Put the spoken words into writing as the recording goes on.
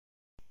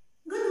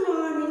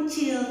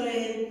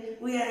children.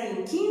 We are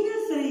in Kinder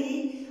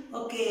 3.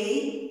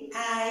 Okay,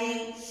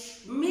 I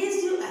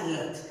miss you a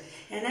lot.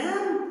 And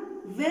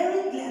I'm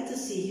very glad to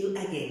see you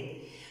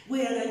again.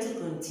 We are going to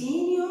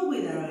continue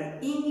with our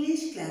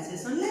English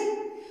classes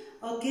online.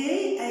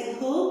 Okay, I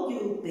hope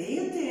you pay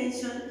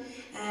attention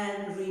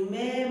and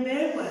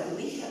remember what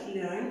we have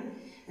learned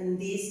in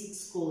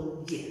this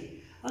school year.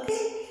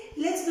 Okay,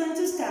 let's going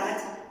to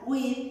start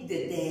with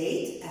the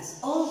date as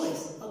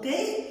always.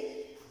 Okay,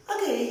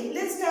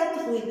 let's start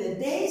with the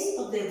days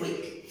of the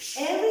week.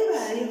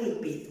 Everybody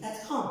repeat at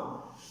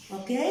home.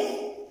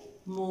 Okay,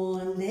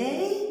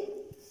 Monday,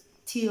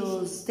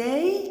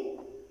 Tuesday,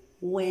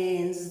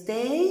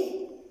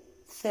 Wednesday,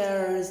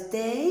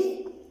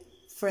 Thursday,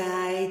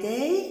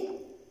 Friday,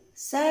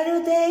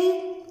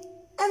 Saturday,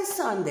 and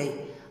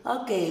Sunday.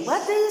 Okay,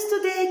 what day is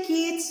today,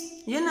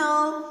 kids? You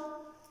know.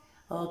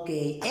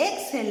 Okay,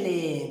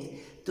 excellent.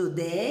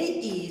 Today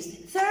is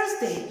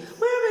Thursday.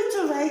 We're going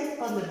to write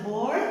on the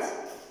board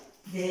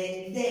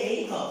the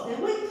day of the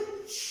week.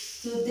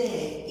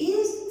 Today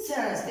is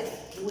Thursday.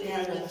 We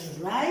are going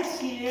to write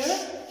here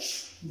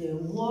the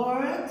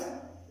word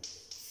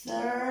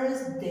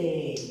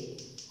Thursday.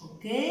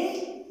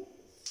 Okay?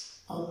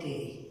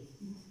 Okay.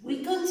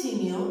 We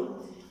continue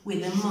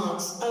with the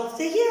months of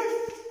the year.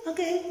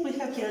 Okay, we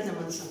have here the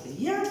months of the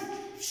year.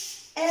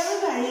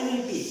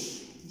 Everybody repeat.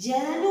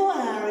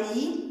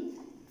 January,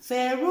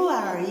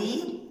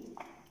 February,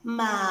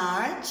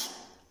 March,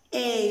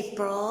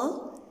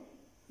 April,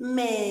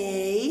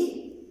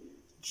 May,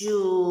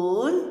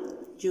 June,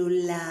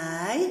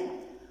 July,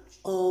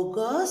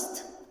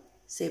 August,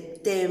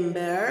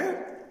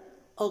 September,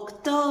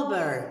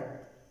 October,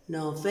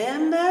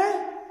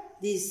 November,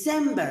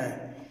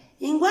 December.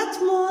 In what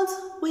month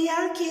we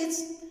are,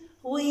 kids?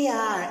 We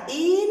are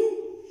in,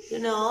 you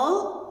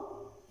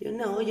know,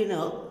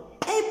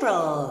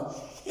 April.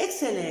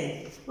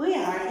 Excellent. We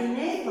are in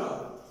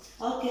April.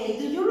 Okay,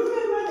 do you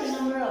remember the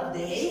number of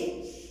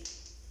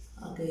days?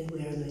 Okay, we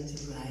are going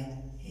to write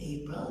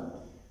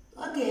April.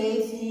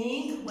 Okay,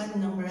 think what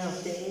number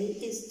of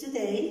days is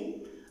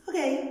today.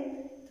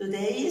 Okay,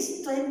 today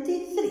is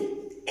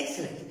 23.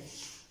 Excellent.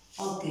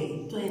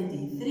 Okay,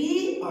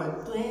 23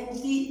 or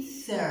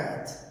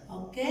 23rd.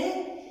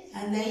 Okay,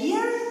 and the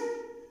year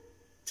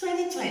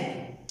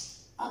 2020.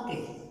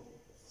 Okay,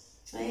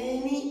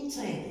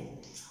 2020.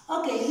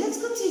 Okay, let's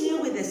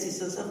continue with the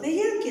seasons of the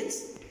year,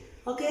 kids.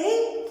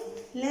 Okay,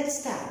 let's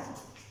start.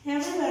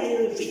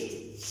 Everybody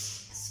repeat.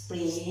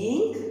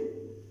 Spring,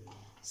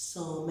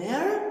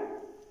 summer,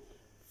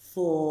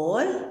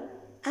 fall,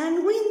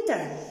 and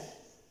winter.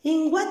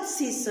 In what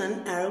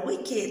season are we,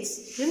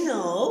 kids? You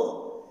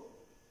know,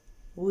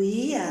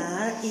 we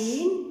are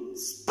in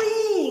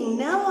spring.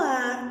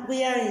 Now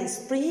we are in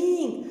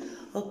spring.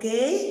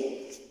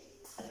 Okay,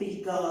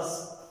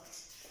 because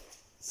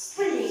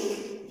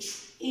spring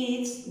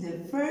is the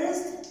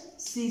first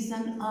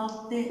season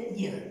of the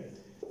year.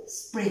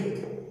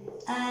 Spring.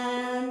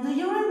 And do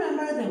you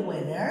remember the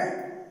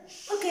weather?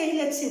 Okay,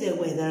 let's see the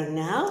weather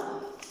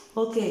now.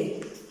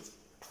 Okay,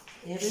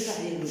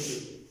 everybody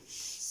repeat.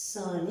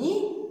 Sunny,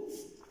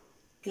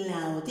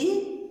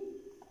 cloudy,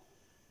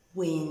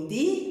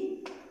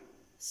 windy,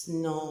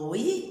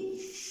 snowy,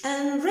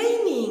 and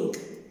raining.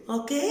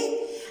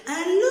 Okay?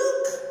 And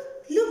look,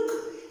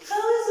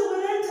 how is the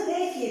weather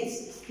today,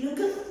 kids?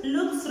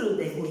 Look through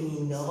the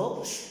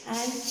window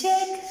and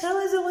check how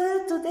is the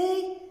weather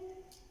today.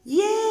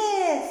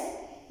 Yes,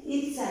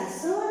 it's a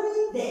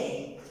sunny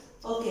day.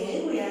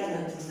 Okay, we are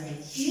going to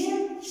write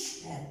here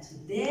that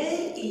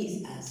today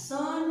is a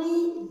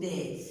sunny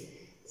day.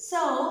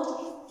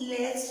 So,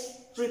 let's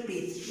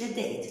repeat the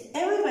date.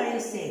 Everybody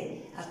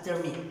say after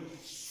me.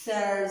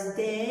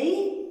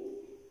 Thursday,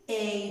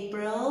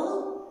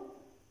 April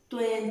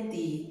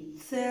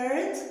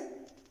 23rd,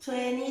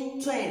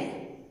 2020.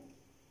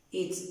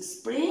 It's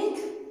spring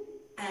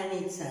and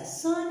it's a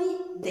sunny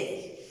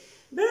day.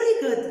 Very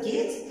good,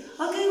 kids.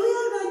 Okay, we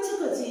are going to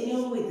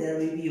continue with the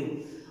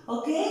review.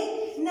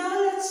 Okay, now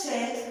let's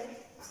check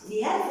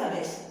the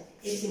alphabet.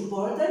 It's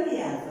important,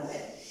 the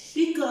alphabet,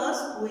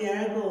 because we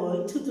are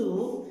going to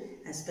do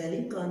a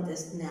spelling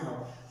contest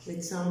now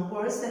with some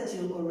words that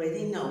you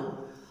already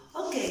know.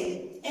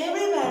 Okay,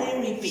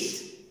 everybody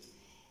repeat.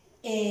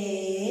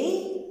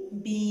 A,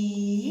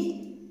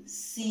 B,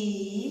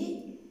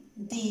 C,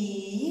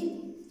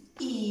 D,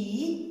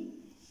 E,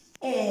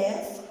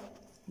 F,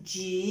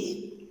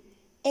 G,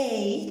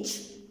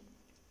 H,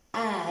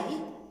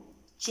 I,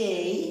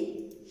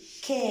 J,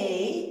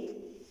 K,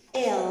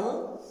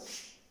 L,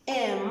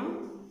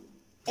 M,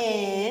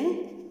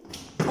 N,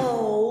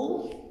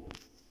 O,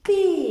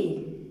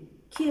 P,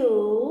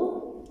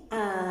 Q,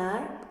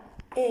 R,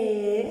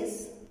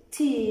 S,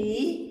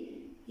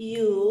 T,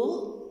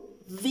 U,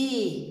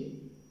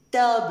 V,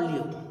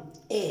 W,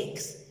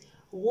 X,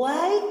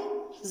 Y,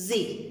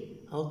 Z.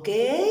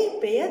 Okay,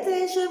 pay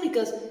attention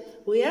because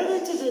we are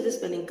going to do the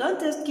spelling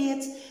contest,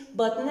 kids.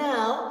 But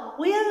now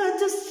we are going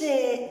to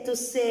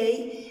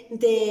say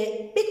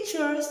the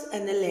pictures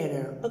and the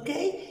letter.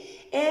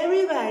 Okay,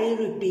 everybody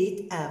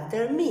repeat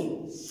after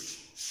me.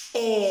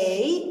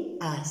 A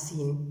as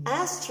in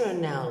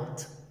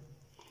astronaut.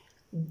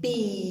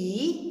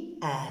 B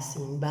as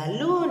in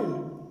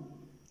balloon.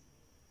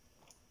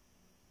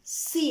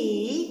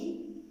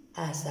 C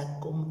as a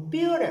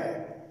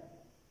computer.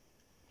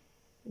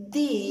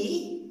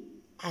 D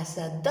as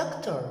a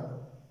doctor.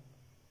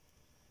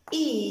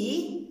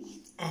 E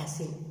as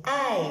in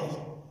eye.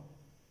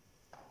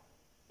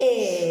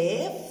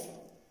 F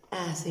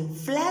as in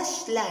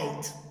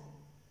flashlight.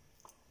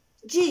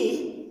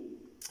 G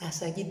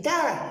as a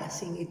guitar,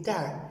 as in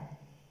guitar.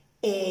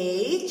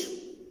 H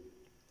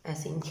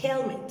as in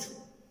helmet.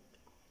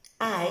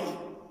 I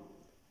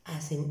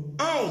as in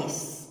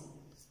ice.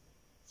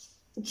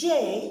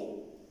 J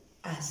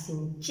as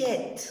in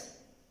jet.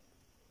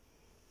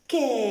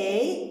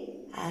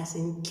 K as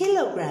in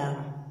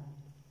kilogram.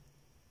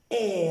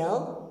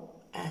 L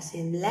as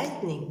in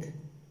lightning.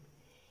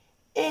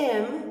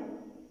 M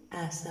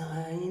as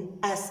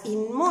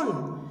in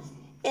moon.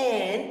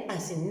 N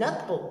as in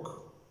notebook.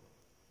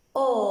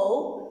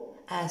 O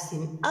as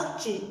in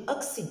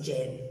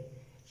oxygen.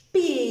 P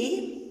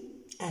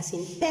as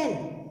in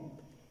pen.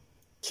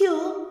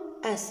 Q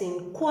as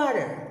in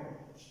quarter.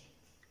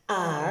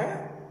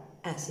 R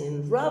as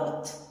in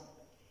robot.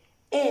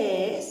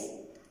 S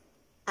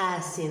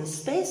as in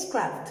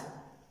spacecraft.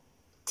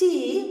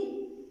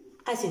 T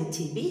as in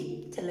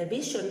TV,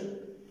 television.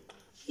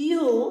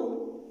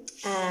 U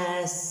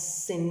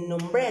as in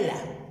umbrella.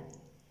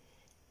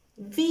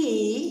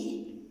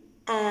 V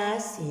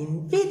as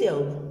in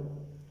video.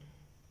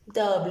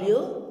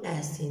 W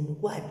as in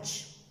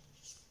watch.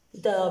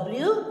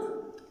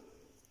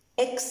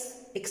 X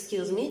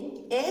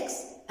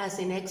as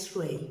in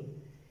X-ray.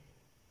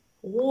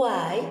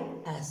 Y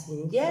as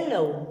in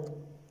yellow.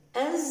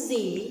 And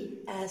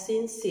Z as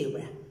in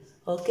zebra.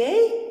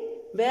 Okay?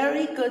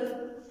 Very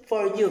good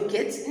for you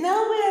kids.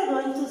 Now we are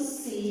going to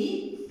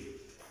see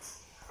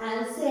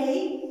and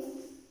say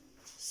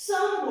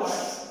some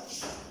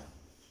words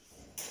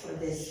for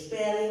the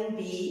spelling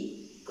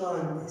bee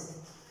contest.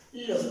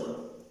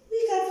 Look,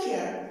 we have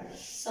here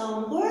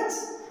some words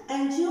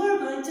and you are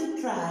going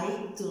to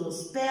try to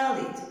spell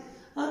it.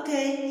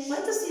 Okay,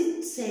 what does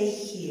it say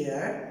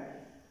here?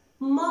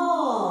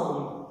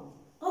 Mom.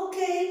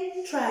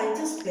 Okay, try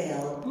to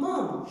spell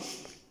mom.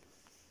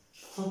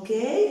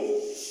 Okay?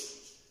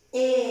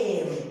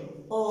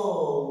 M-O-M,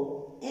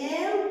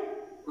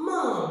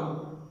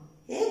 mom.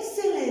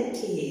 Excellent,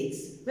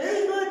 kids.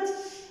 Very good.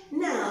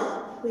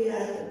 Now we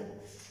are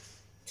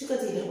to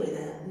continue with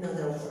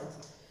another word.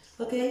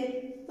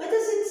 Okay? What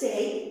does it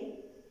say?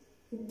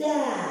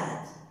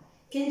 Dad.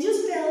 Can you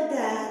spell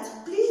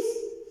dad, please?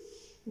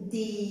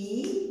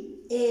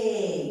 D-A-D,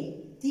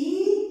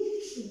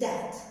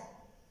 dad.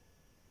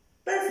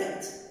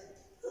 Perfect.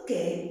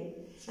 Okay.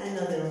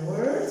 Another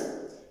word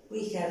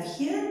we have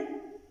here,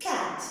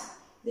 cat.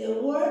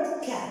 The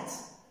word cat.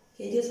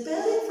 Can you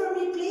spell it for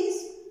me,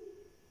 please?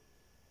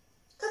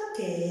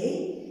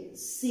 Okay.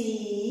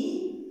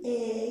 C-A-T.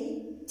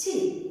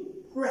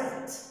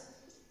 Right.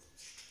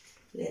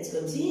 Let's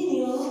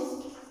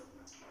continue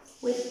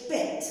with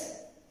pet.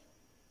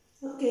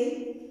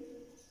 Okay.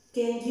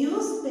 Can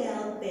you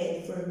spell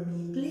pet for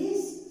me,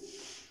 please?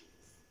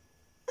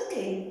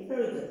 Okay,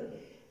 very good.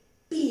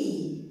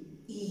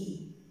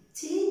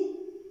 P-E-T,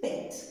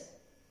 pet.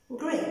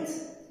 Great.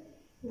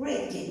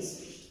 Great,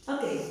 kids.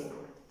 Okay.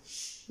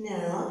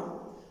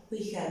 Now,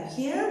 we have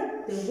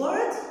here the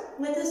word.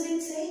 What does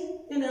it say?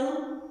 You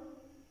know?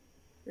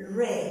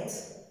 Red.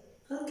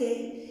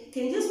 Okay.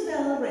 Can you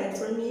spell red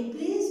for me,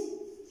 please?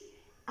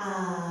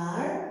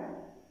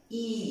 R-E-D,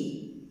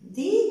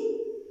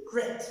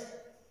 red.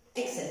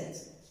 Excellent.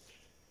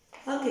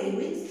 Okay,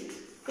 we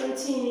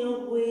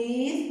continue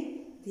with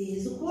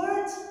this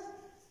word.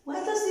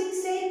 What does it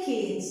say,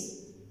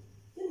 kids?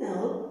 You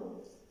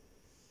know,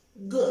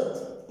 good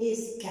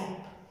is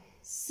cap.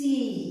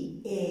 C-A-P,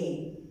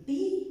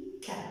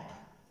 cap.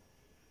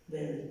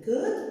 Very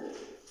good.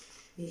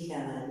 We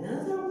have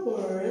another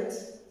word,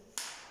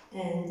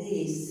 and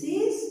this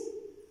is,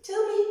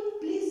 tell me,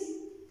 please.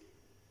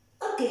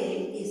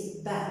 Okay, is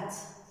bat.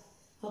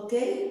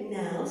 Okay,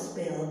 now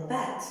spell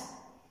bat.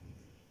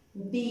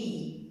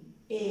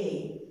 B-A-T,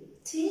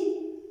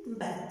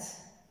 bat.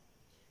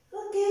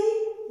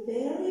 Okay,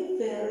 very,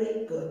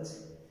 very good.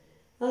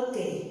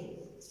 Okay,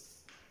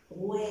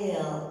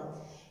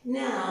 well,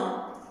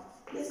 now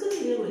let's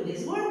continue with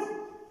this word.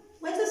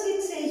 What does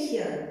it say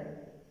here?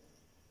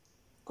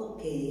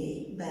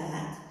 Okay,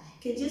 bat.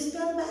 Can you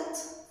spell bat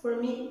for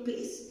me,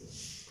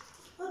 please?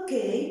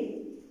 Okay.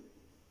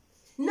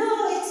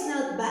 No, it's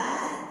not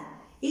bat.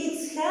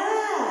 It's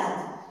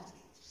hat.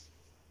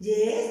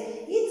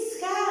 Yes,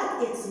 it's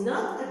hat. It's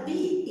not a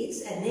B,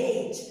 it's an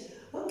H.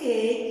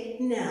 Okay,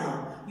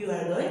 now you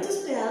are going to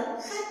spell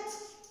hat.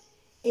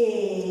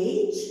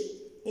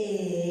 H-A-T,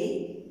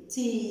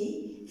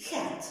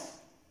 hat.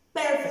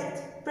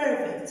 Perfect,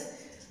 perfect.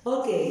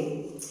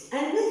 Okay,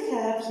 and we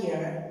have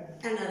here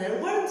another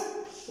word.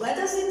 What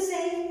does it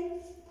say?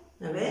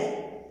 A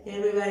ver,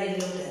 everybody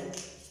look at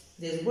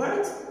this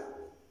word.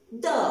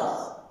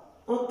 Dog.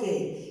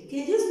 Okay,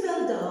 can you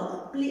spell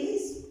dog? dog,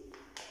 please.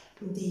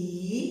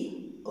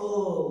 D-O-G,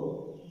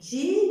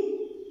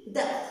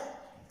 dog.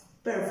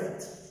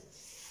 Perfect.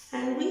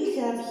 And we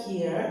have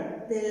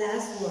here the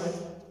last word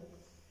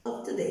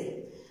of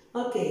today.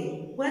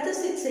 Okay, what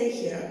does it say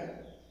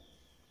here?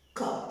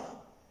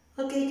 Cup.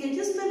 Okay, can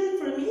you spell it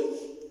for me?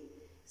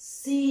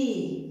 C-U-P,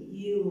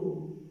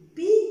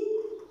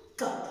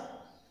 cup.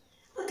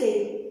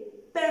 Okay,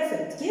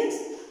 perfect,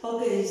 yes?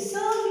 Okay, so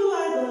you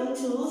are going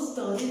to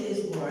study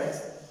these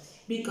words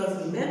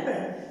because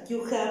remember,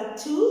 you have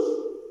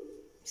to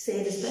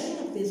say the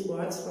spelling of these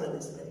words for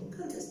the spelling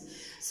contest.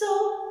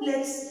 So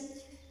let's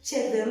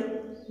check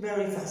them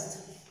very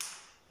fast.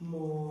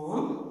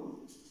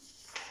 Mom,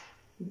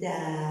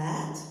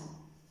 dad,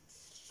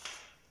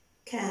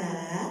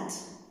 cat,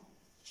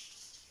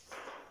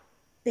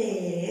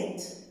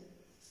 pet,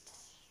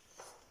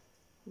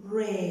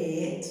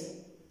 red,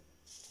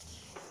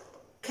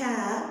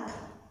 cap,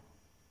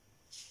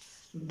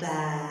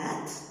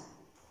 bat,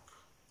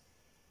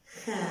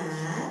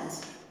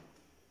 hat,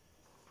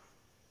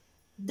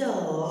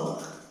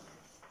 dog,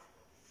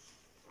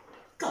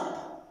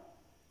 cup.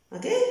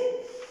 Okay?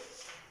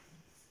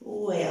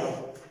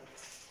 Well,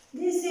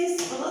 this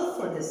is all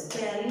for the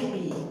spelling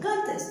bee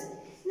contest.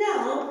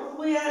 Now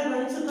we are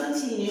going to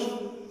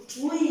continue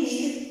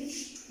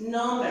with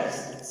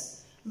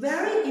numbers.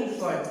 Very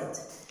important.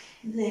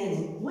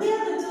 Then we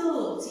are going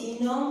to see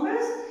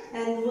numbers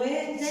and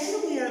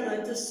then we are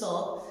going to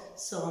solve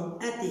some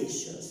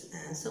additions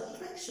and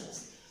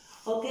subtractions.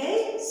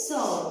 Okay,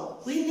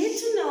 so we need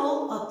to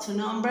know up to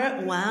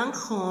number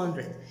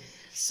 100.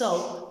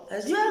 So,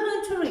 as you are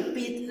going to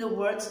repeat the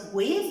words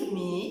with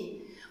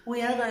me,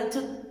 we are going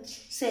to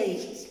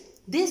say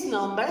these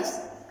numbers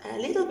a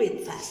little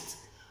bit fast.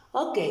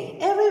 Okay,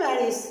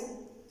 everybody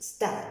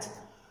start.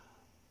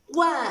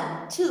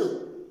 1,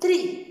 2,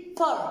 3,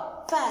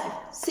 4, 5,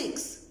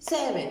 6,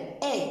 7,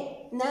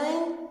 8,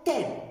 9,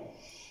 10.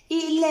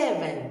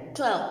 11,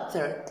 12,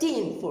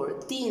 13,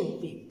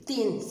 14,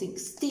 15,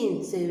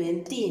 16,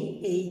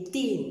 17,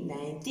 18,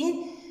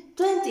 19,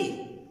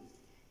 20.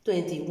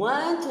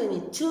 21,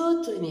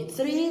 22,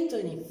 23,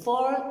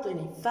 24,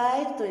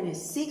 25,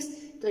 26,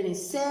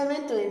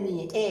 27,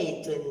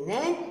 28,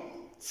 29,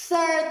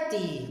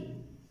 30.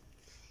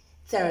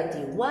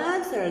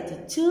 31,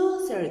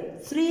 32,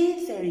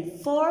 33,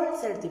 34,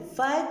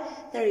 35,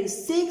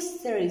 36,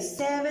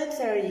 37,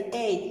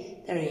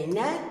 38,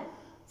 39,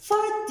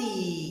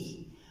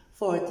 40.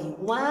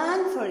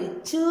 41,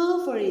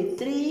 42,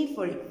 43,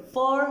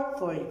 44,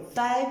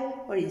 45,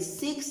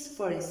 46,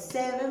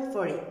 47,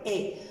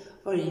 48,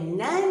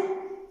 49,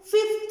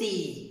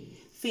 50.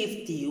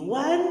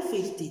 51,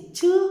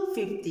 52,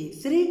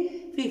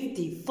 53,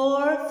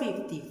 54,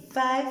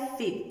 55,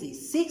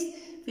 56,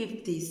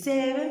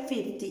 57,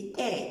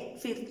 58,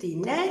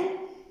 59,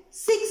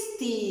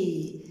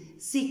 60.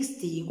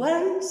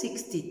 61,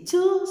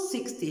 62,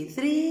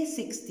 63,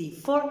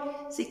 64,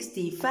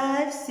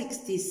 65,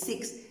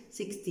 66,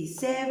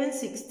 67,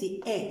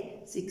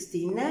 68,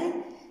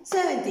 69,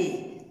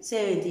 70,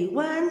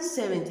 71,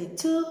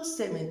 72,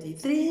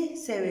 73,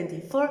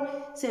 74,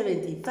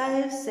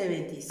 75,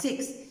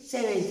 76,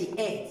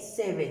 78,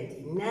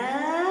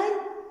 79,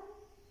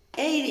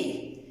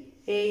 80,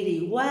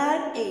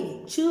 81,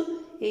 82,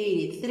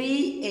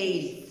 83,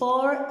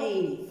 84,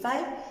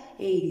 85,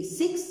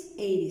 86,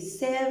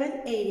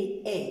 87,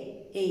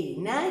 88,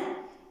 89,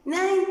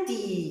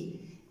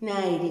 90,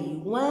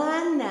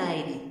 91,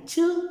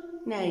 92,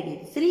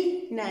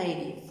 93,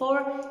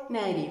 94,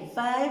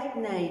 95,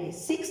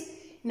 96,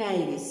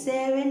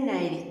 97,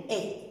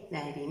 98,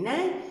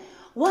 99,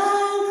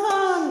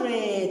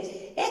 100.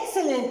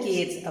 Excellent,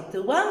 kids, up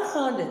to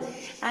 100.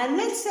 And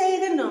let's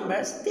say the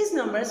numbers, these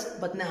numbers,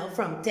 but now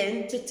from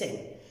 10 to 10.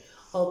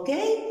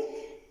 Okay?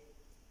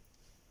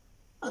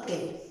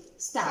 Okay,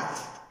 start.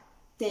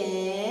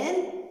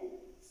 10,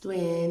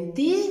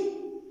 20,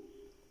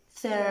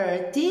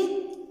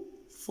 30,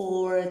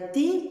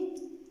 40,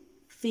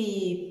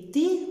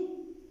 50,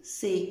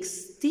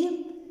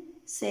 60,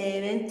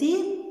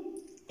 70,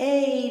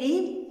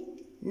 80,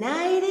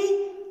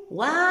 90,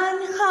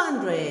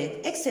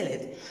 100.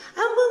 Excellent.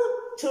 I'm going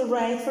to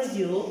write for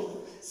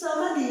you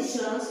some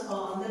additions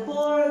on the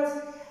board,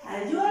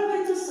 and you are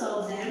going to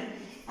solve them,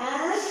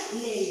 and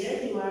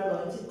later you are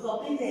going to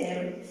copy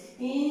them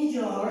in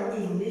your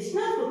English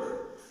notebook.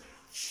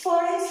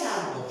 For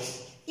example,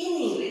 in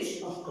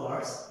English, of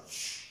course,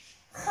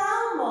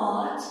 how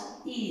much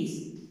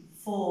is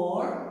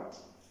 4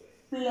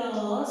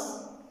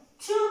 plus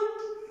 2?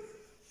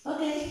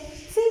 Okay,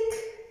 think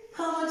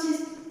how much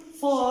is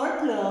 4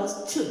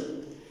 plus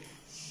 2.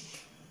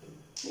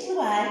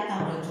 Meanwhile,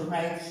 I'm going to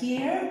write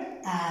here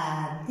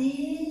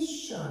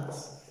additions.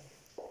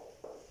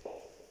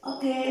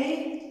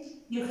 Okay,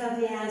 you have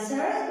the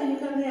answer? Do you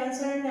have the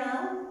answer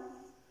now?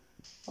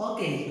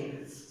 Okay.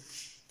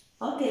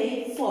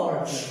 Okay, 4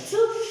 plus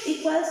 2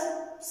 equals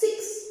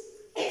 6.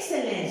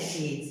 Excellent,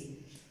 kids.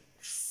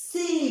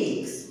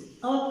 6.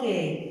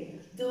 Okay.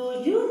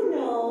 Do you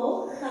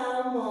know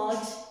how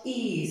much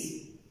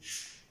is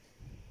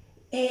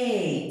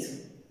 8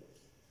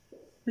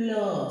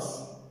 plus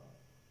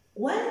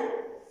 1.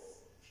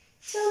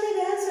 Tell me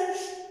the answer.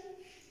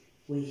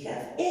 We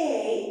have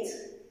 8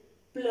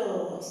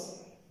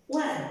 plus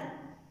 1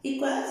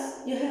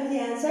 equals, you have the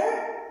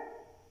answer?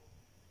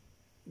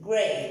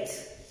 Great,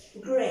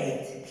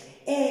 great.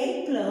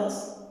 8 plus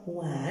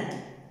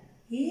 1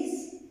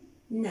 is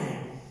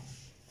 9.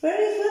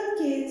 Very good,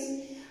 kids.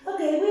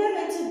 Okay, we are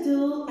going to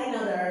do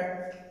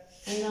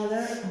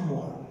another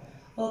more.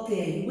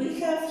 Okay, we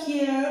have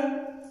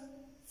here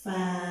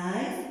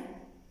 5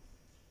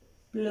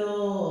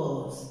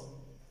 plus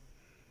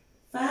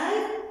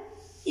 5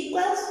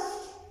 equals,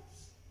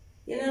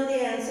 you know the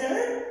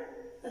answer?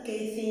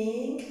 Okay,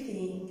 think.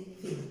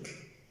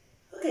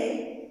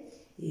 Okay,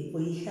 if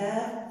we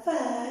have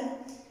 5,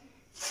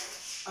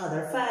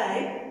 other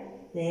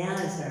 5, the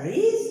answer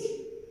is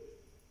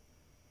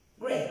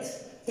great,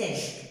 10.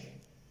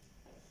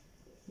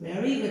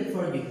 Very good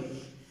for you.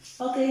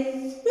 Okay,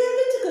 we are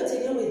going to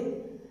continue with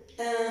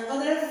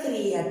other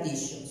 3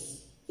 additions.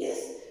 Yes,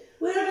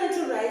 we are going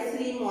to write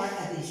 3 more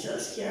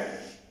additions here.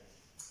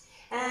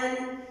 And,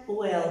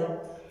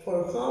 well,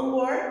 for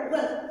homework,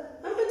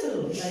 I'm going to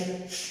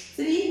write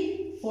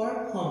 3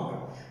 for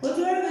homework. But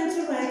we are going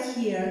to write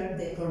here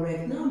the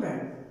correct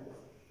number.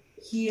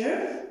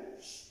 Here,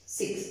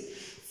 6.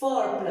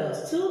 4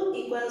 plus 2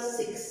 equals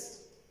 6.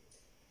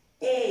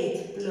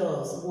 8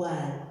 plus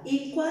 1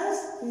 equals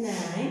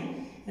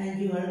 9.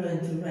 And you are going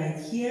to write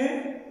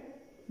here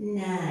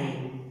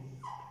 9.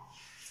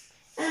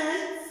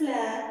 And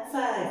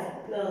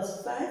 5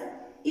 plus 5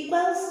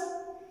 equals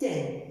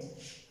 10.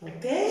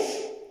 Okay?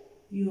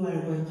 You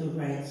are going to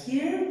write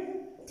here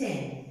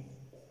 10.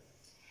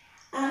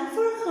 And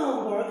for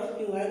homework,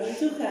 you are going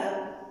to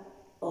have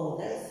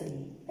other 3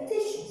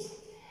 additions.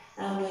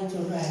 I'm going to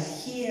write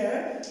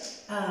here,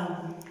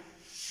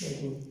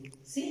 let me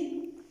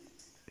see,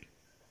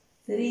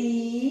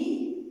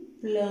 3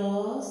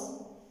 plus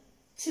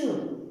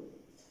 2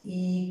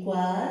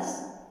 equals,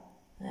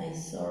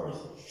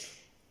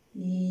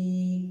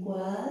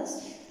 equals,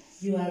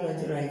 you are going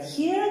to write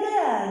here the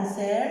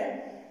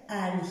answer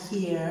and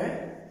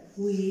here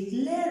with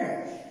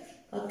letter,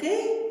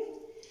 okay?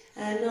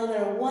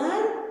 Another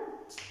one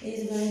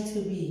is going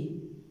to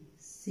be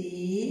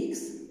 6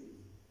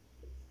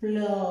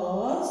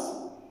 plus,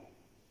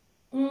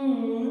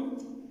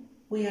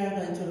 we are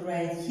going to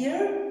write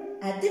here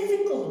a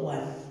difficult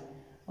one,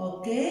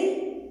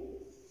 okay?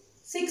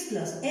 6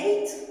 plus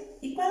 8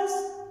 equals,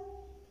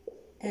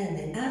 and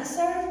the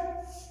answer,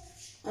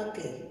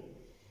 okay.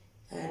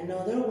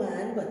 Another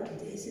one, but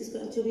this is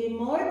going to be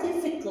more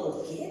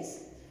difficult, kids.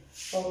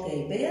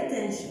 Okay, pay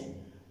attention.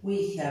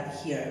 We have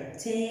here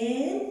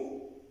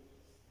 10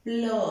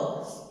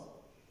 plus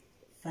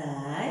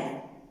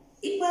 5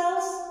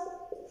 equals,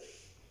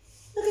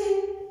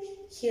 okay,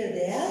 here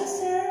the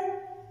answer,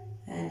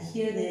 and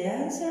here the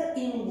answer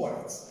in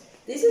words.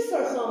 This is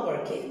for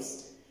homework,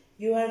 kids.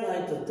 You are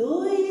going to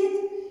do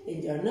it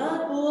in your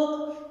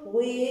notebook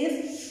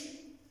with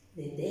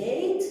the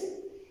date,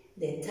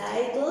 the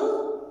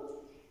title.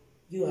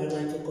 You are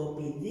going to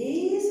copy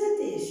these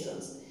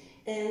additions,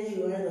 and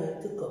you are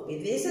going to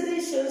copy these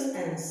additions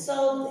and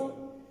solve them,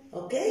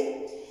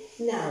 okay?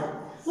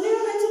 Now, we are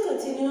going to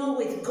continue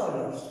with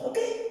colors,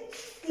 okay?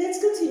 Let's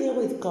continue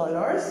with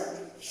colors.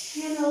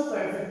 You know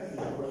perfectly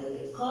well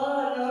the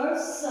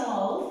colors,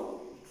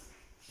 so,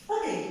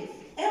 okay,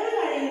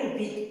 everybody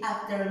repeat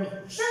after me.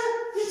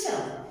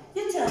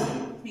 You tell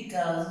me,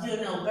 because you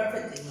know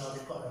perfectly well the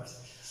colors.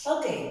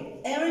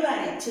 Okay,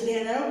 everybody,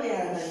 together we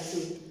are going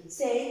to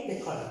say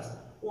the colors.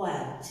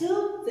 1,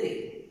 2,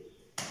 3.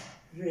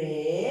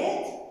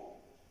 Red,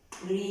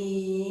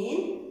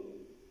 green,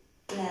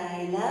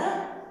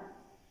 lilac,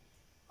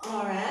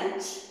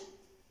 orange,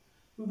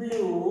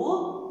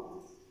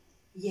 blue,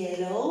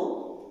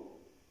 yellow,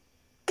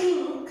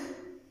 pink,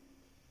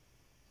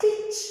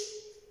 peach,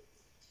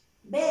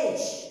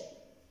 beige,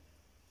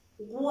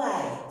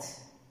 white,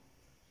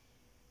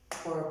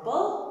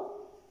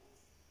 purple,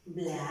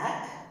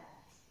 black,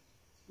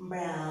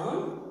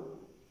 brown,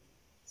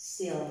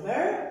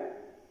 silver,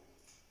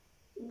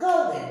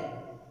 golden.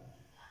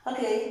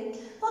 Okay,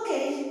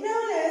 now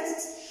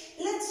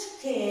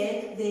let's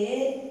check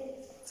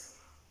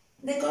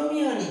the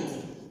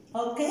community.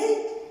 Okay,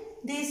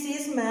 this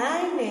is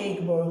my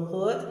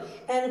neighborhood,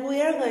 and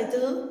we are going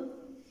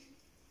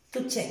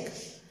to check.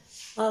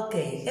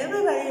 Okay,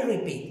 everybody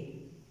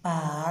repeat.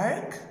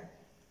 Park,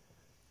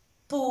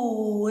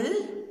 pool,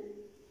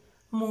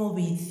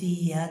 movie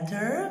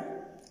theater,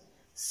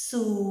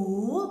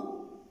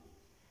 zoo,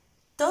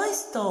 toy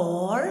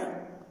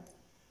store,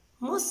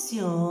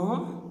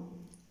 museum,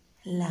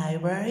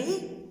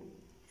 library,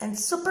 and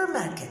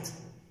supermarket.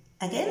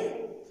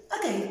 Again?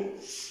 Okay.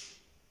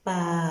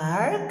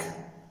 Park,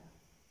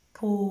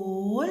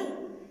 pool,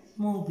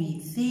 movie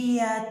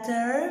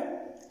theater,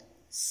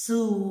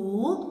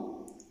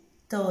 zoo,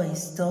 toy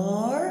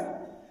store,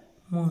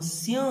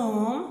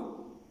 museum,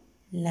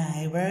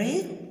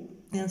 library,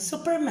 and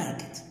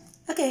supermarket.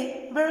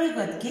 Okay, very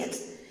good,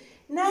 kids.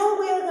 Now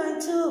we are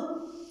going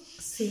to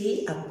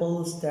see a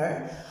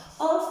poster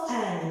of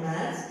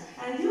animals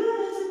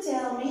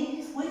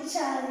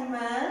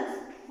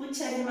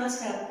which animals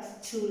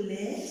have 2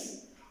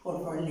 legs, or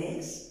 4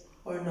 legs,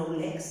 or no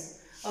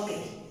legs?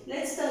 Okay,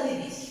 let's study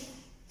this.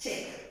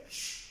 Check.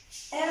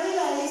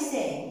 Everybody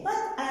say,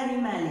 what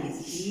animal is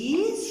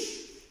this?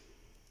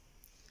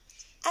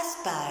 A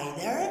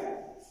spider,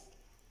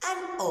 an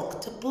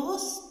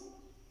octopus,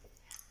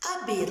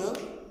 a beetle,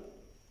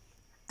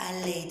 a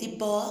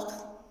ladybug,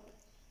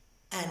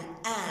 an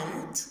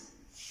ant,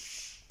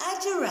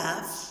 a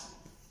giraffe,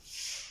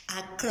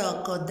 a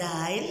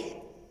crocodile,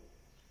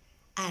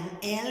 an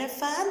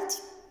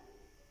elephant,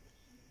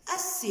 a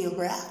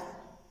zebra,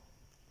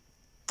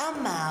 a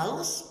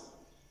mouse,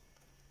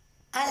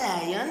 a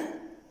lion,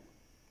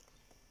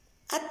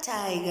 a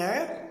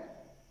tiger,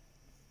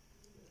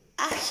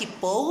 a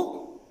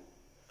hippo,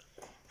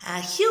 a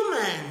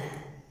human,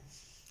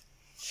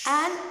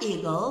 an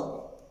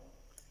eagle,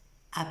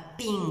 a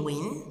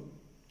penguin,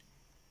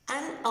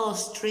 an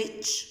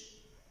ostrich,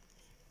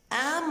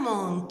 a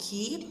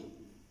monkey,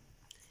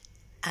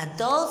 a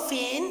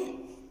dolphin,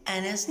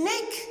 and a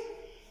snake.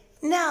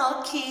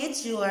 Now,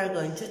 kids, you are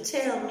going to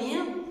tell me,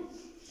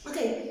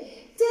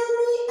 okay, tell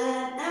me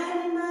an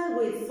animal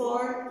with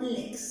 4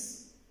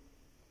 legs.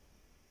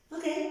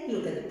 Okay,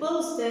 look at the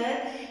poster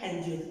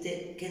and you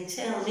can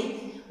tell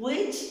me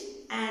which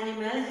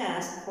animal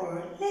has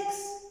 4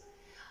 legs.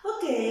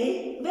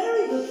 Okay,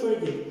 very good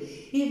for you.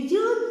 If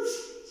you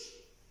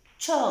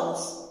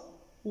chose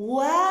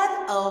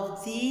one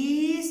of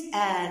these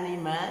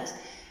animals,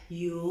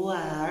 you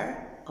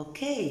are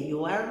okay,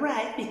 you are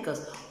right,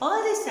 because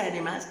all these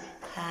animals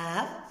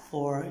have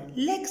 4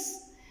 legs.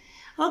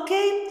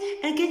 Okay,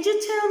 and can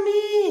you tell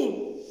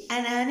me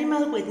an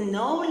animal with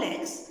no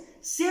legs?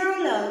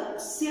 0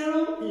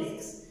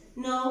 legs,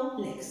 no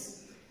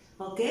legs.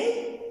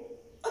 Okay?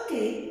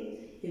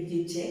 Okay, if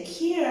you check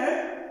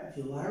here,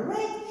 you are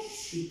right,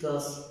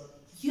 because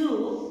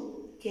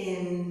you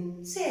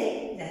can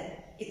say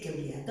that it can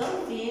be a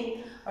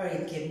dolphin or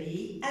it can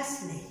be a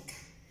snake.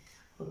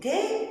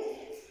 Okay?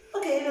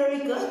 Okay,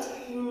 very good.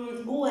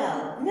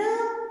 Well,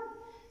 now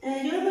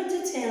you're going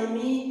to tell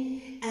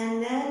me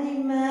an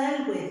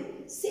animal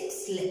with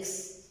 6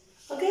 legs.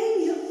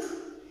 Okay,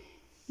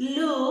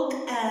 look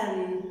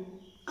and,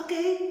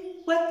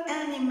 okay, what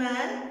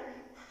animal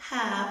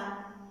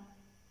have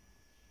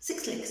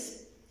 6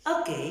 legs?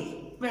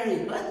 Okay,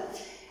 very good.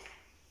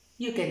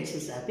 You can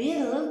choose a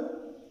beetle,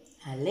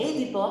 a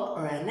ladybug,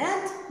 or an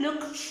ant.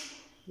 Look,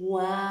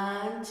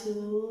 1,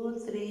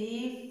 2,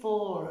 3,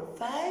 4,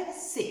 5,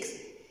 6.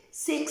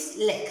 6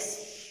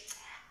 legs.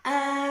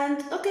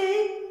 And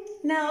okay,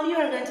 now you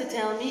are going to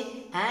tell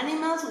me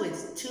animals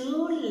with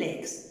 2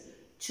 legs.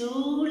 2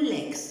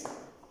 legs.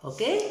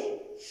 Okay?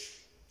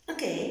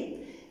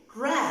 Okay,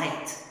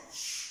 right.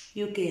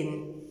 You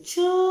can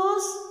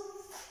choose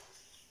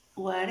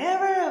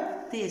whatever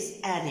of these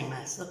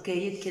animals.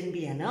 Okay, it can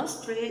be an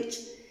ostrich,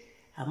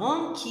 a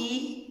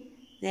monkey,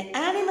 the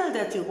animal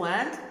that you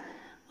want.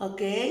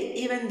 Okay,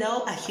 even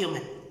though a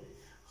human.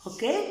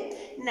 Okay?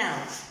 Now,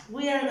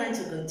 we are going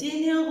to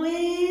continue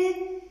with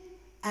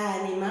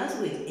animals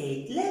with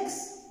 8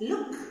 legs.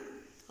 Look.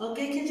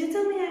 Okay, can you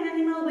tell me an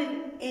animal with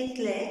 8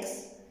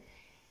 legs?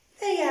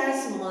 They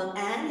are small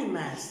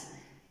animals.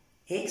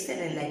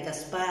 Excellent, like a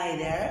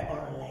spider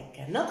or like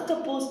an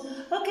octopus.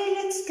 Okay,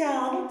 let's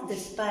count the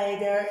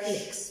spider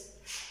legs.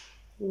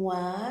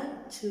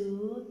 1,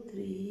 2,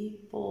 3,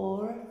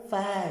 4,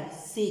 5,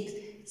 6,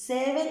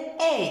 7,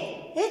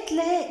 8. 8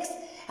 legs.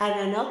 And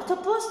an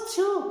octopus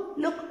too.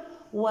 Look.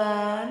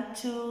 1,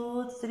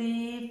 2,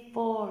 3,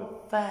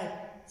 4, 5,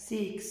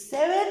 6,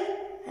 7,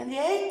 and the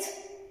 8.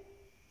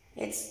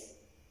 It's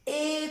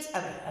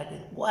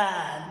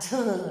 1,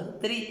 2,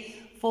 3,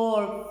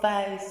 4,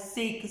 5,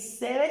 6,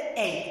 7,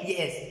 8.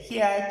 Yes,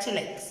 here are 2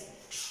 legs.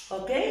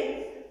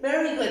 Okay,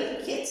 very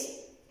good, kids.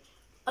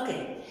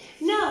 Okay,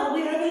 now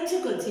we are going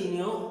to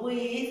continue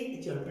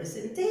with your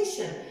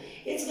presentation.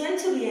 It's going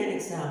to be an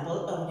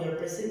example of your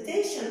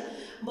presentation.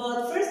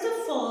 But first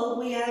of all,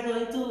 we are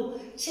going to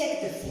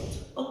check the food.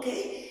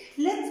 Okay,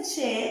 let's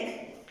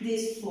check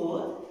this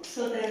food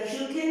so that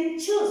you can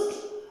choose.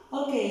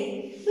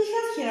 Okay, we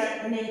have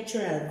here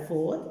natural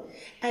food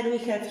and we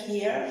have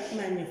here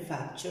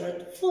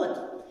manufactured food.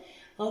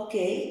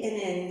 Okay,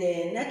 and in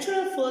the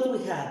natural food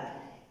we have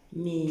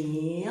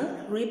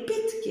milk,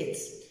 repeat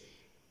kids,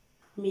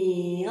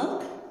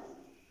 milk,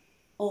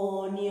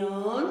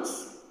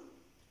 onions,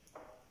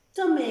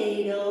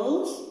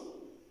 tomatoes,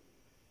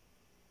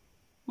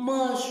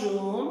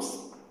 mushrooms,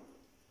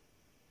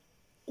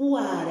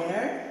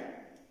 water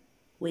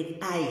with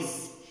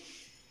ice,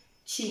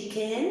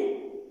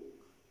 chicken,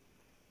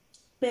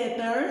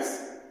 peppers,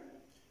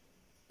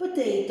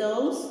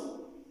 potatoes,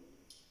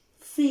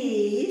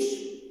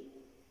 fish,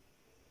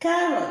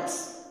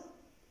 carrots.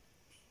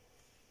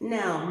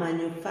 Now,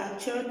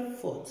 manufactured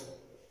food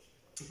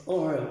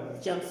or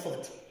junk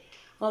food.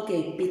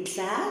 Okay,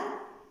 pizza,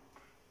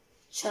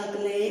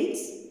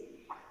 chocolates,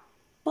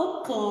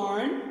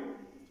 popcorn,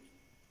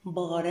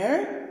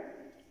 butter,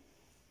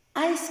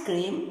 ice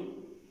cream,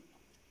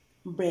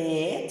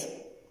 bread,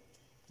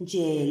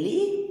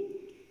 jelly,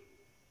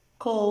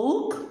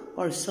 Coke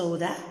or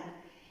soda,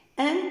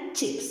 and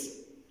chips.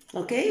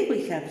 Okay,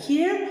 we have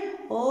here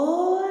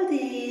all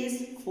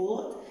these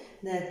food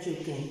that you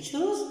can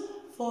choose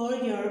for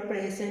your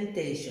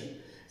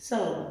presentation.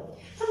 So,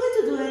 I'm going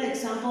to do an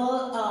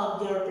example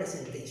of your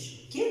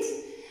presentation, kids.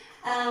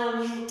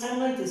 I'm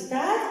going to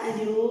start and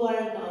you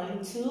are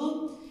going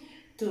to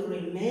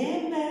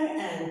remember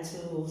and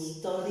to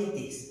study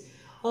this.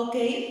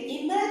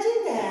 Okay,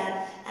 imagine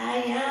that I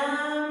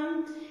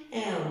am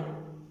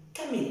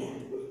Camila.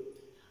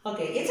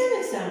 Okay, it's an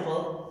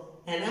example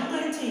and I'm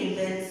going to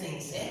invent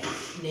things,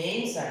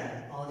 names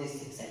and all these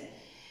things.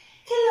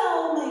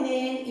 Hello, my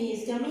name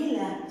is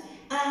Camila.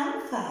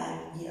 I'm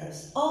 5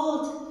 years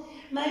old.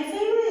 My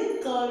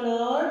favorite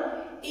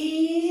color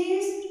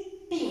is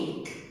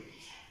pink.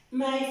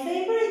 My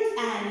favorite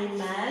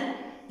animal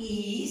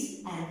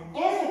is an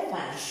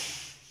elephant.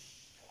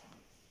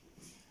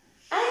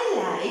 I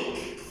like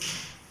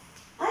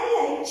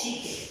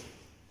chicken,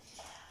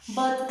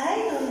 but I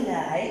don't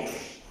like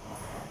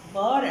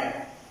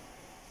butter.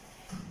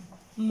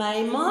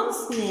 My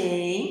mom's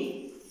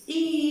name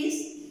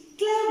is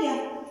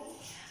Claudia.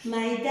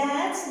 My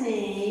dad's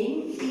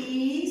name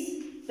is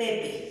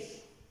Pepe.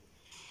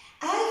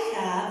 I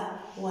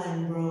have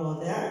one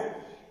brother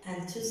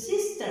and two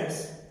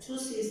sisters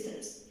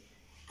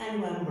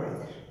and one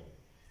brother.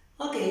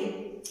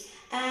 Okay,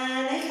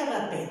 and I have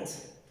a pet.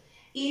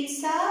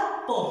 It's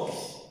a puppy.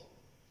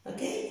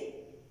 Okay,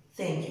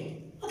 thank you.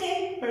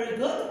 Okay, very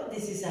good.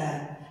 This is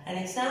an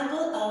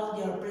example of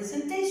your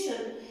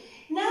presentation.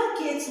 Now,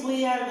 kids,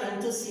 we are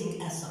going to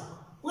sing a song.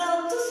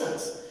 Well, two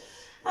songs.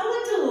 I'm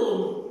going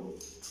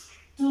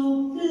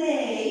to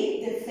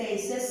play the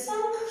Faces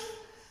song.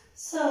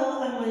 So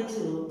I'm going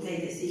to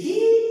play the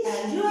CD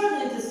and you are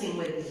going to sing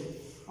with me.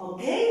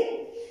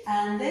 Okay?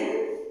 And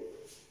then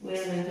we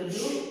are going to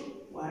do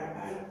what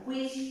are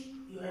we?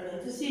 You are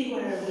going to see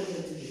what are we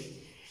going to do.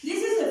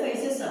 This is the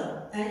Faces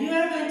song. And you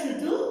are going to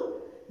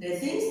do the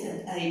things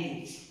that I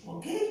did.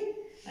 Okay?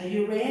 Are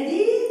you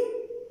ready?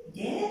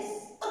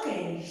 Yes?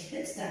 Okay,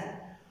 let's start.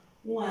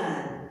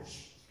 1,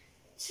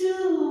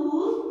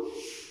 2,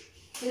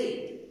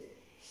 3.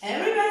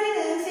 Everybody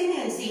dancing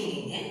and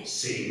singing, eh?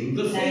 Sing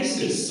the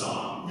Faces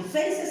song. The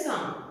Faces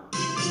song.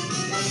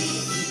 Like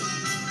this.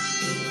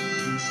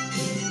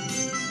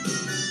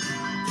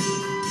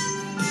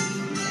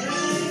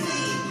 Everybody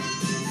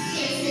singing.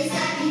 Faces,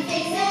 happy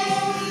faces.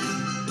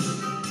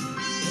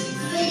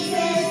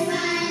 Faces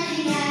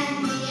smiling at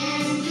me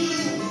and you.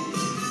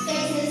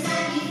 Faces,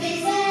 happy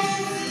faces.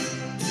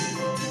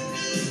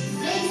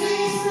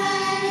 Faces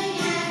smiling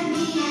at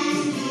me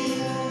and you.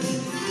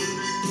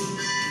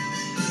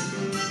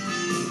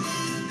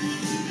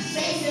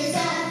 Faces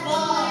of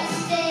boys,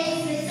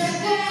 faces of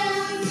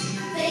girls,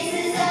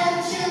 faces of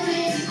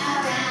children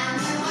around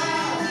the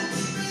world.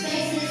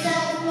 Faces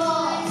of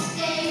boys,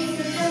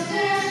 faces of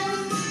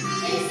girls,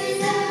 faces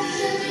of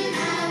children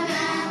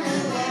around the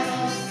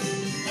world.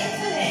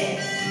 Excellent.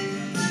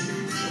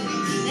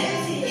 Let's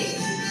see.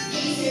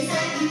 Faces,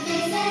 happy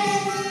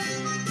faces.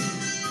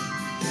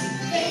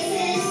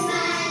 Faces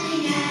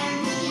smiling at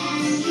me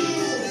and you.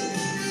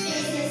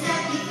 Faces,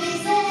 happy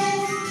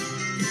faces.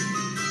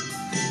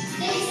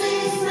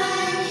 Faces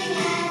smiling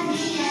at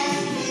me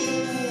and you.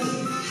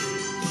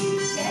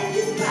 Let's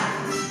do that.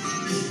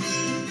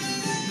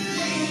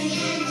 Learning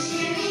and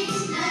sharing,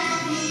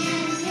 loving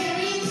and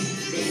caring.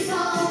 This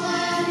whole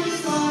world is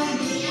for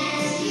me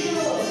and you.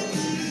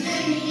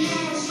 Learning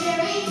and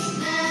sharing,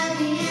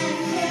 loving and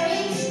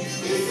caring.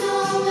 This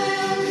whole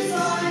world is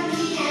for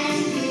me and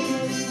you.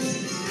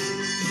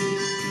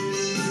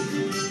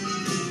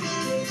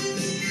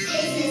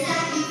 Faces,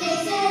 happy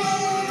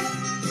faces.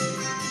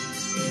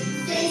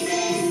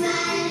 Faces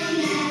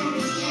smiling at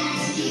me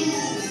and you.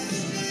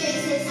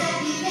 Faces,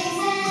 happy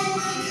faces.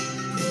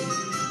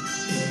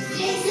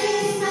 Faces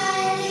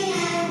smiling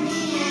at me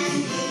and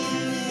you.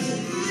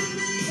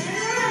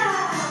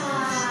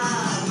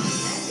 Wow!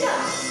 Good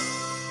job.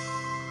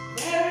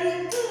 Very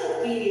good,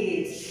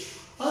 kids.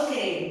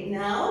 Okay,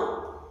 now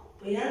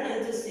we are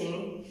going to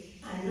sing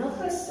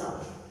another song.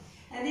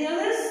 And the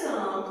other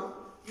song,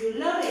 you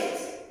love it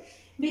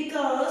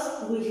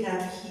because we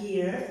have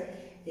here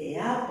the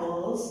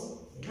apples,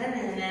 the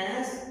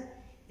bananas,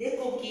 the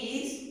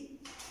cookies,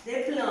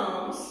 the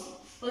plums.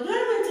 But we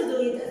are going to do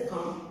it at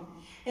home.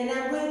 And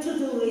I'm going to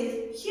do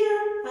it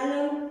here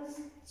alone.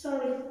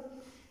 Sorry.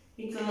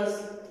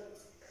 Because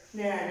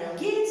there are no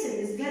kids in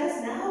this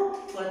class now,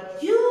 but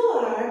you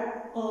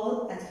are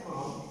all at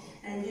home.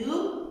 And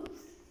you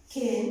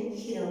can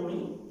help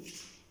me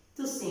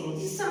to sing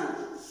this song.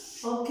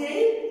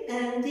 Okay?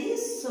 And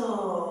this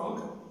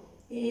song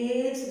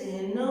is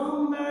the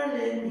number,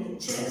 let me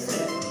check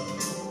it.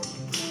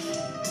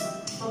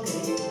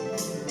 Okay.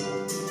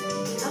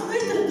 I'm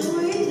going to do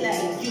it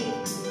like you.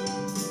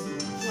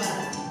 1,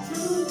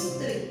 2,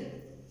 3.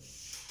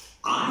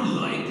 I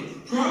like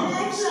I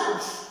like plums.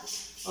 plums.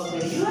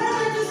 Okay, you are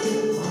going to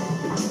sing.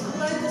 I'm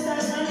going to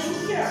start running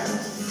here.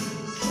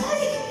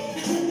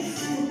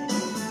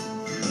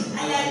 I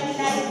like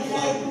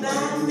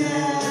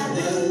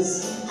bananas.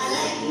 I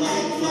like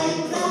like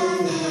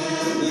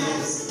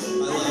bananas.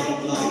 I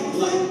like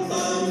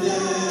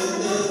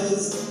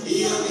bananas.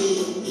 Yummy,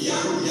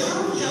 yum,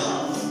 yum,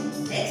 yum.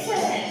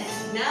 Excellent.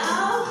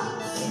 Now,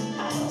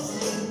 apples.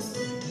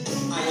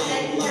 I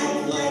like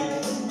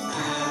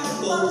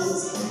apples.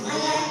 I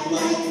like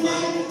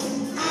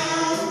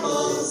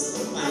apples.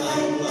 I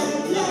like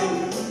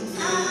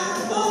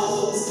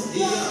apples.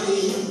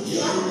 Yummy,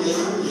 yum,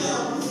 yum,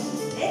 yum.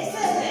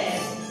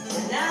 Excellent.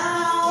 And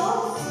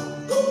now,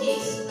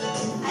 cookies.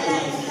 I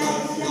like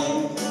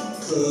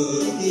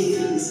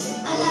cookies.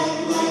 I like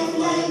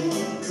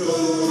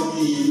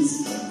cookies.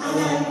 I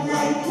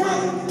like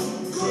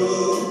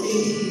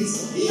cookies.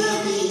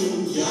 Yummy,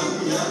 yum,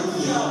 yum,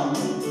 yum.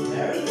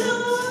 Very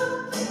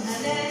good. And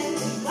then,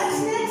 what's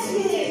next,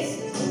 kids?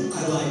 I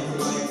like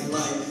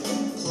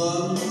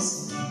plums.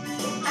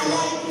 I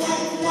like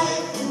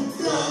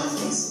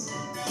plums.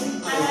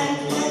 I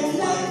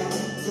like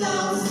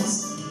plums.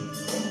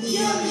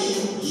 Yummy,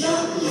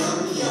 yum, yum,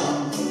 yum.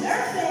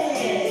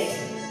 Perfect.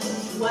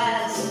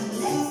 What's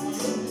next?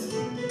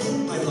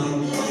 I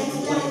like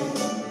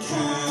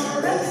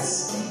carrots.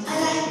 I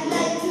like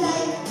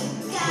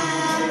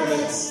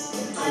carrots.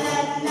 I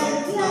like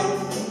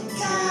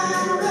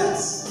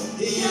carrots.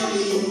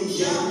 Yummy,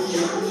 yum,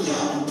 yum,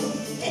 yum.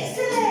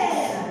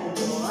 Excellent.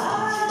 Go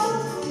out.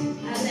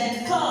 And then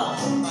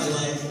come. I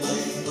like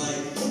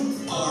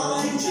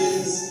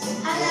oranges.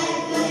 I like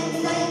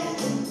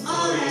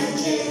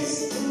oranges.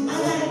 I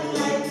like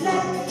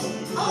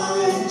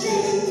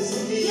oranges.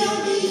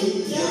 Yummy,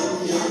 yum,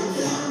 yum,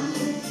 yum.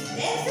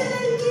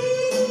 Excellent,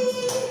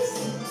 kids.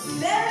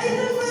 Very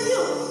good for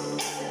you.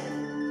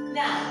 Excellent.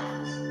 Now,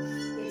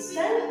 it's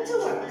time to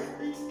work.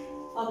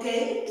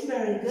 Okay,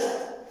 very good.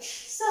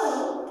 So,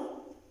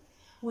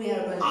 we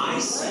are going to I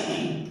work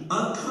see a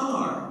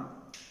car.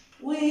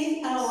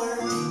 with our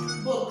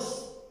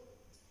books.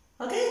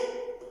 Okay?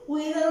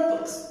 With our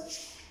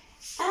books.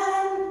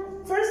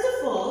 And first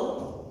of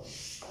all,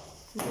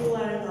 you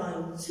are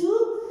going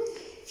to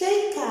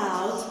take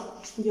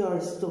out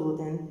your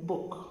student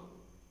book.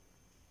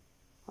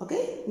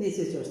 Okay? This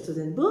is your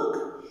student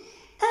book.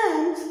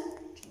 And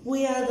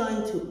we are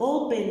going to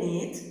open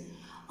it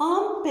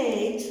on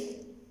page,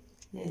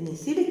 let me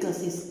see,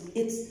 because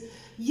it's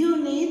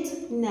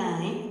Unit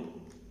 9.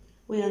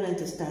 We are going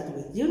to start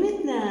with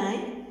Unit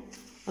 9.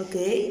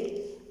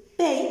 Okay?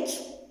 Page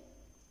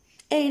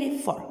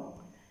 84.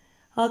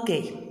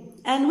 Okay.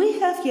 And we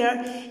have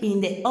here in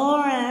the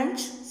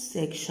orange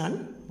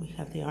section,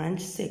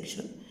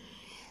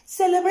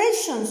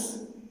 celebrations.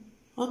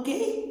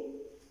 Okay?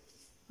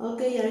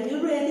 Okay, are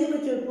you ready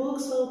with your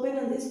books open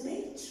on this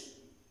page?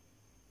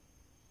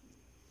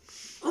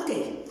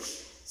 Okay,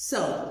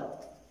 so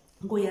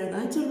we are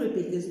going to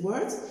repeat these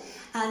words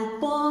and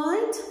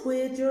point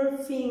with your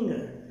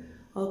finger.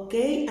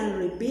 Okay, and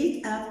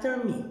repeat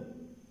after me.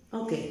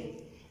 Okay,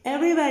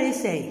 everybody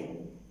say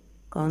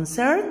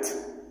concert,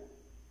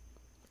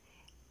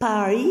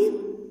 party,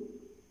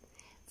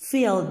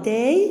 field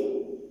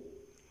day,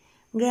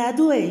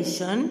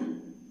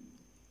 graduation,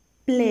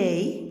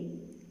 play,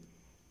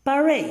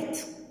 parade.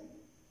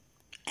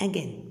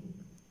 Again,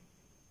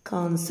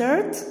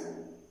 concert,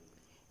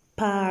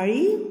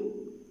 party,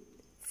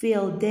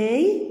 field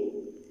day,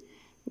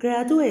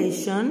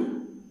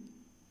 graduation,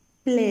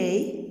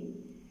 play,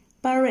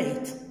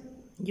 parade.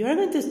 You are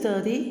going to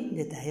study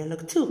the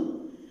dialogue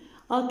too.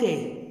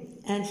 Okay,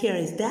 and here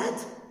is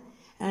that,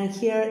 and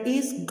here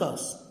is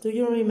Gus. Do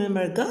you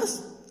remember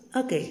Gus?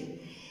 Okay,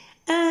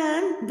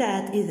 and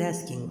that is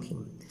asking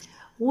him,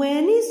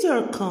 when is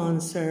your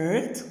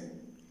concert?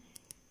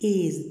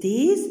 Is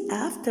this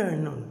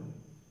afternoon?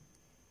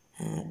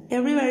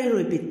 Everybody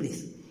repeat,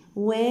 please.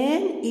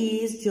 When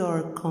is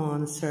your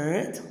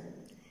concert?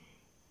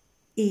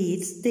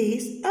 It's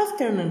this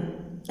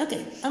afternoon.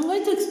 Okay, I'm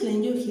going to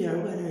explain you here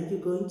what are you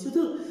going to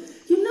do.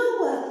 You know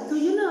what? Do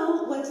you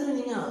know what's the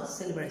meaning of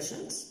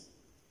celebrations?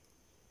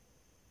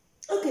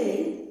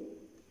 Okay.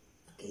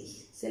 Okay,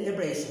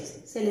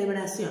 celebrations,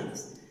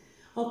 celebraciones.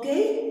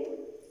 Okay?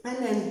 And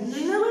then, do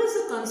you know what is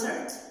a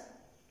concert?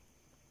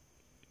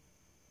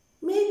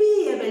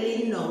 Maybe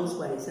Evelyn knows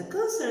what is a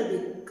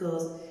concert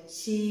because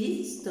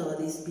she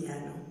studies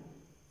piano.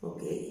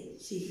 Okay,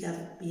 she has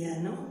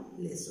piano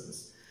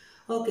lessons.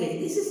 Okay,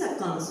 this is a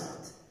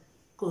concert,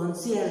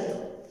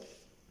 concierto.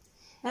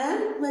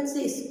 And what's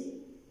this?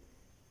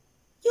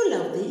 You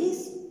love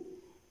this.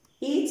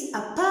 It's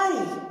a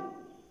party.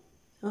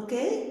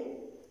 Okay,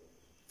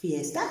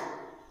 fiesta,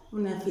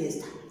 una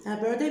fiesta. A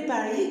birthday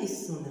party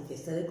is una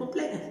fiesta de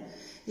cumpleaños.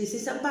 This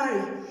is a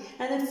party.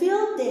 And a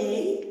field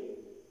day.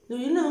 Do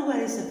you know what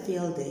is a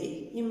field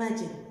day?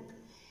 Imagine.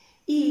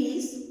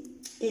 Is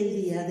el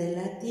día de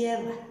la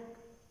tierra.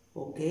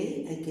 Ok,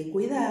 hay que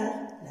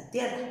cuidar la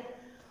tierra.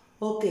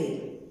 Ok,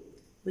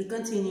 we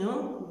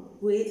continue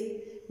with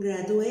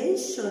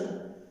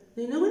graduation.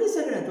 Do you know what is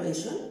a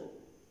graduation?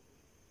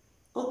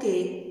 Ok,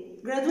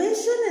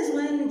 graduation is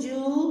when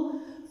you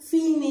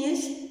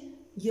finish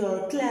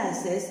your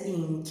classes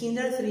in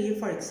Kinder 3,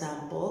 for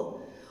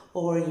example,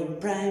 or in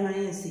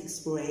primary in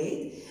 6th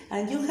grade,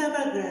 and you have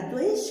a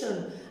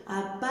graduation,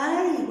 a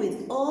party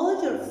with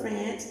all your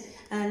friends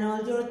and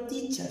all your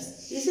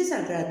teachers. This is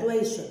a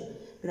graduación.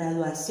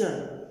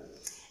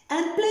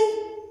 And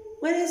play.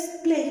 What is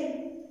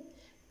play?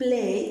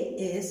 Play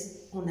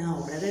is una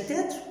obra de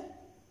teatro.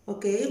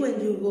 Okay, when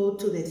you go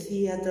to the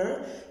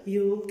theater,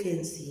 you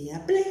can see a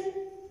play.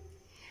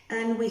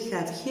 And we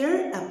have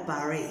here a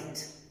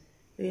parade.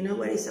 Do you know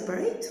what is a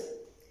parade?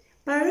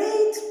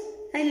 Parade.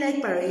 I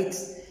like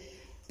parades.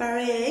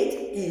 Parade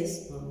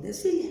is un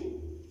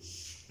desfile.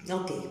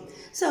 Okay,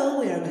 so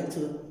we are going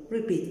to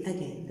repeat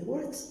again the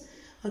words.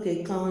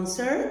 Okay,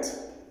 concert,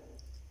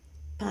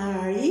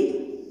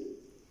 party,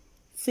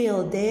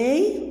 field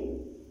day,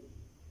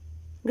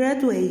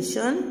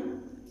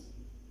 graduation,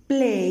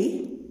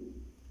 play,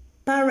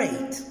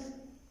 parade.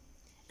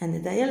 And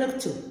the dialogue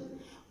too.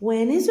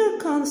 When is your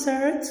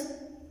concert?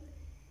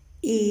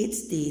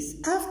 It's this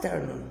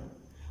afternoon.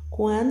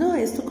 ¿Cuándo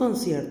es tu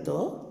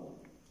concierto?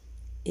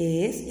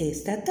 Es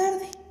esta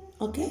tarde.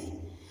 Okay?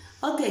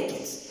 Okay,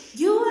 kids.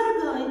 You are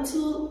going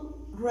to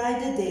write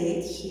the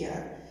date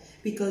here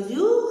because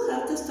you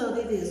have to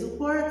study these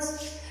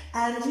words.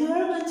 And you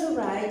are going to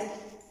write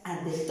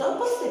at the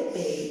top of the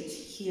page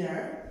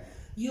here,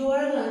 you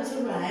are going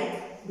to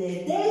write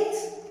the date.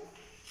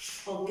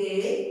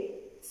 Okay?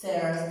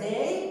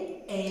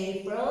 Thursday,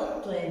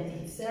 April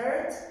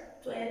 23rd,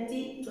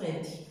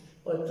 2020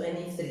 or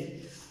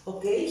 23.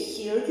 Okay?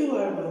 Here you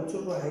are going to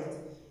write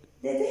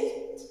the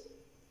date.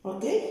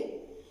 Okay?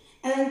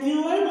 And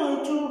you are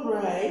going to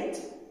write,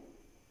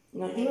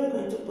 now you are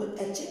going to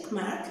put a check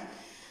mark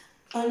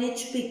on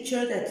each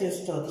picture that you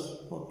study.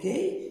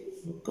 Okay?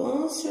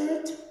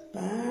 Concert,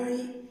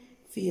 party,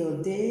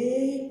 field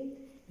day,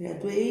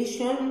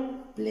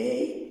 graduation,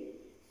 play,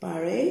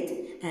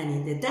 parade, and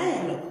in the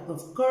dialogue,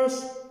 of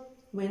course,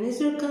 when is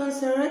your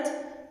concert?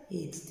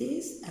 It's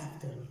this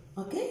afternoon,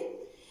 okay?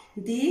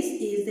 This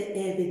is the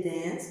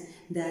evidence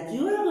that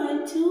you are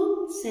going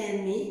to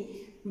send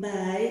me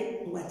by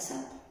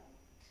WhatsApp,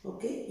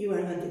 okay? You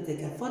are going to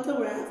take a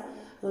photograph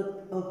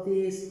of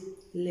this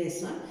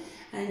lesson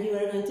and you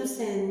are going to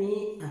send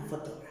me a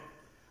photograph,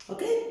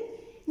 okay?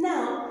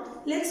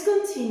 Now, let's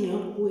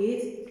continue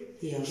with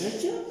the other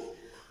job.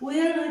 We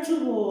are going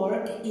to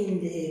work in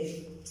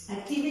the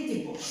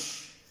activity book.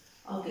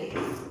 Okay,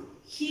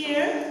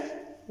 here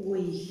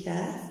we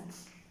have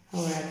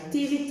our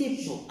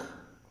activity book.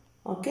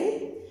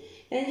 Okay,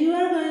 and you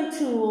are going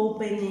to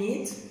open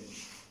it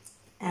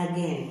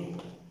again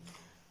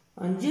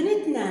on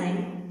Unit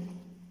 9,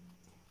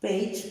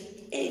 page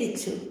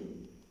 82.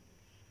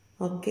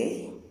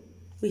 Okay,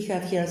 we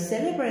have here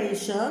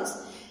celebrations,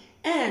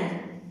 and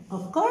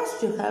of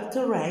course you have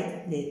to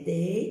write the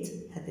date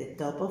at the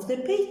top of the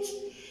page.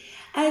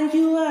 And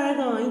you are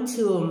going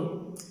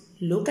to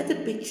look at the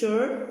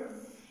picture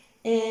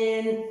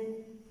and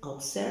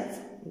observe,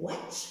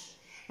 watch,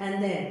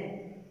 and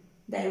then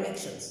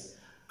directions.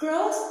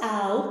 Cross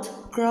out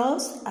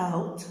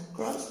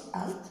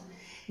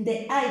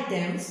the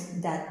items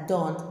that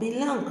don't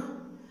belong.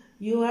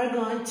 You are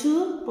going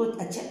to put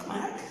a check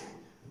mark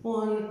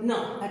on,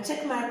 a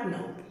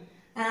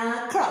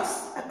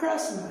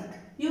cross mark.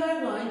 You are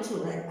going to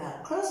write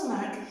a cross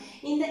mark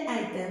in the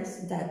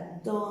items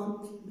that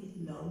don't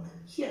belong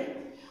here.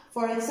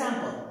 For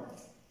example,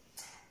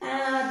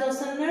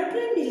 does an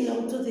airplane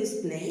belong to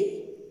this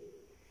play?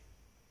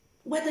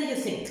 What do you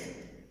think?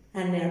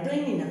 An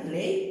airplane in a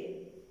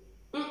play?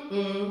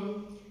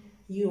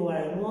 You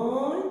are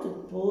going to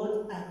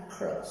put a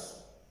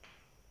cross.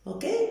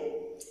 Okay?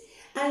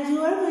 And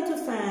you are going to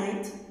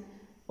find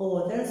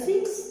other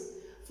things.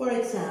 For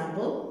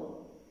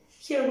example,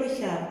 here we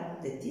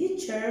have the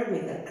teacher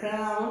with a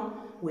crown,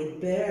 with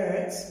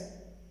birds.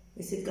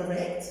 Is it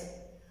correct?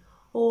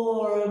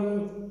 Or,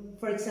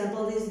 for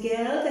example, this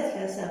girl that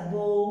has a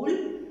bowl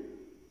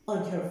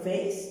on her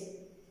face.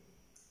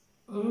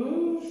 I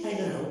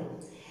don't know.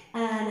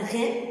 And a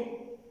hen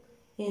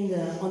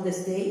on the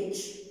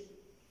stage.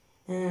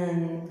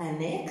 And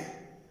an egg.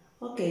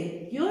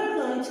 Okay, you are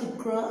going to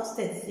cross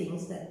the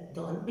things that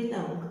don't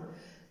belong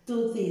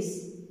to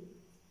this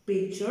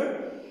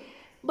picture.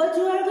 But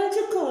you are going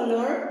to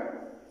color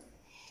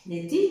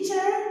the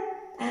teacher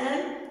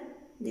and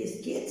these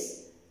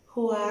kids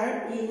who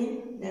are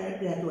in their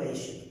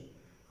graduation.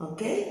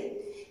 Okay?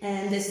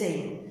 And the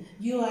same.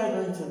 You are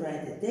going to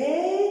write the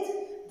date,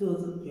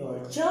 do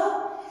your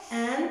job,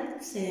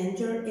 and send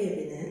your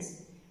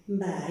evidence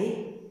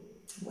by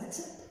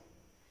WhatsApp.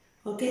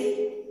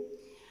 Okay?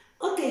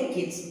 Okay,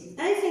 kids.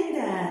 I think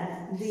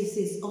that this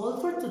is all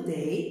for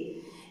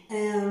today.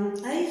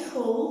 I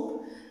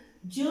hope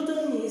you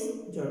don't miss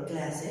your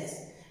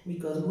classes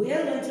because we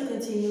are going to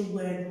continue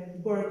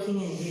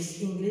working in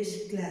these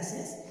English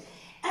classes.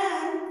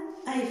 And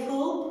I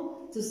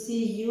hope to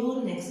see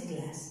you next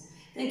class.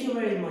 Thank you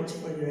very much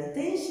for your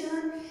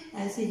attention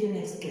and see you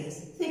next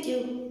class. Thank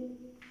you.